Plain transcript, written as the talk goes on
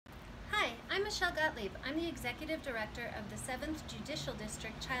Michelle Gottlieb. I'm the Executive Director of the 7th Judicial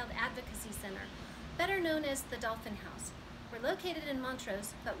District Child Advocacy Center, better known as the Dolphin House. We're located in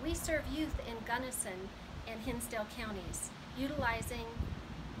Montrose, but we serve youth in Gunnison and Hinsdale counties, utilizing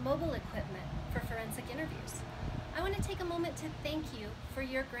mobile equipment for forensic interviews. I want to take a moment to thank you for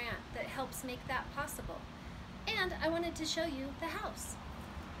your grant that helps make that possible. And I wanted to show you the house.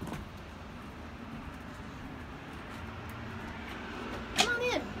 Come on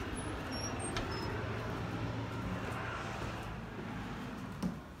in.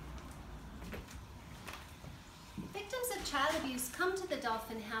 Victims of child abuse come to the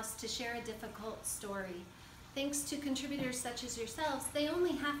Dolphin House to share a difficult story. Thanks to contributors such as yourselves, they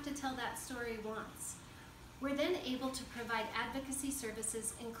only have to tell that story once. We're then able to provide advocacy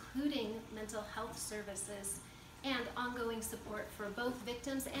services, including mental health services and ongoing support for both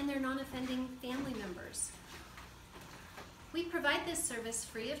victims and their non-offending family members. We provide this service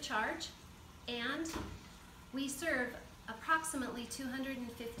free of charge, and we serve approximately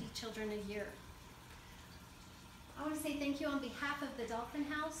 250 children a year. I want to say thank you on behalf of the Dolphin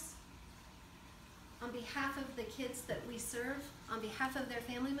House, on behalf of the kids that we serve, on behalf of their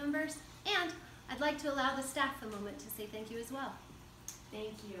family members, and I'd like to allow the staff a moment to say thank you as well.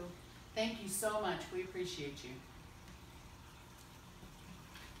 Thank you. Thank you so much. We appreciate you.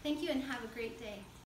 Thank you and have a great day.